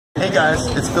Hey guys,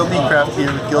 it's Phil B. Kraft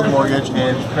here with Guild Mortgage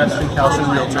and Preston Calson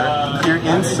Realtor here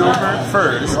in Silver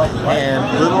Firs.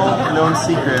 And little known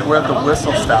secret, we're at the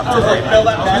Whistle Stop today.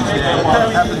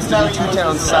 Tuesday happens to be Two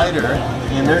Town Cider,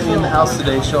 and they're in the house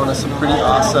today showing us some pretty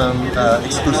awesome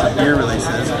exclusive beer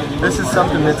releases. This is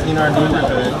something that's in our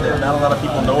neighborhood that not a lot of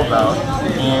people know about,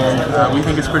 and we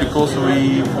think it's pretty cool, so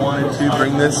we wanted to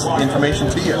bring this information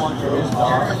to you.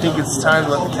 I think it's time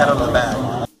to let the cat out of the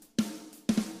bag.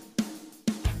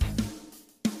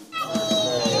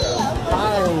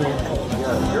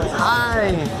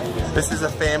 Hi! This is a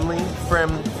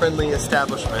family-friendly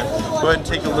establishment. Go ahead and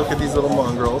take a look at these little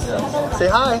mongrels. Say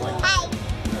hi! Hi!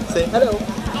 Say hello!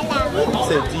 Hello!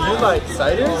 Say, do you like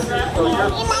ciders?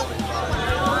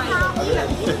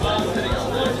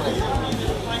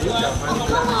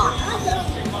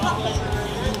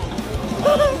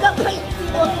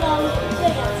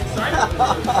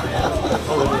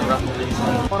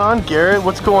 What's going on, Garrett?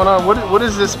 What's going on? What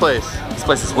is this place? This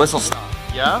place is Whistle Stop.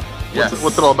 Yeah? Yes.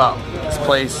 What's it all about? This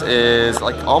place is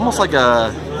like almost like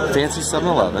a fancy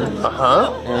 7-Eleven.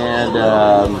 Uh-huh. And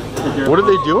what are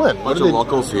they doing? a bunch of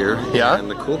locals here. Yeah. And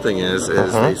the cool thing is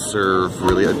they serve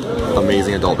really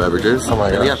amazing adult beverages. Oh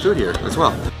my gosh. And we have food here as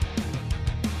well.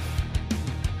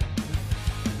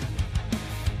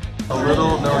 A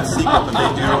little known secret, but they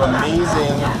do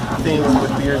amazing things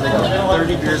with beers. They got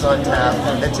 30 beers on tap,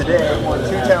 and today,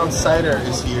 Two Town Cider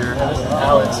is here.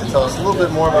 Alex, tell us a little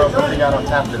bit more about what they got on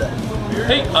tap today.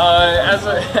 Hey,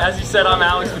 as you said, I'm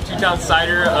Alex with Two Town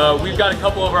Cider. We've got a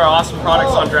couple of our awesome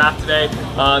products on draft today.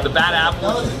 The Bad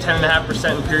Apple, which is a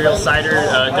 10.5% Imperial Cider,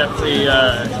 definitely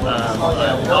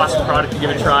an awesome product to give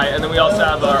it a try. And then we also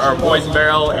have our Poison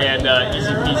Barrel and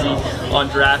Easy Peasy on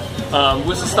draft.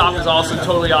 Whistle Stop is also a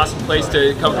totally awesome place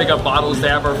to come pick up bottles. They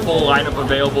have our full lineup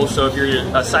available, so if you're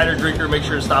a cider drinker, make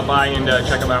sure to stop by and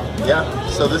check them out. Yeah,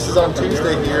 so this is on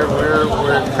Tuesday here. We're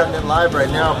cutting it live right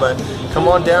now, but come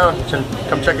on down,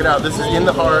 come check it out. This is in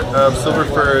the heart of Silver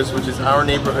Firs, which is our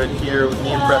neighborhood here with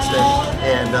me and Preston,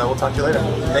 and we'll talk to you later.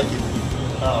 Thank you.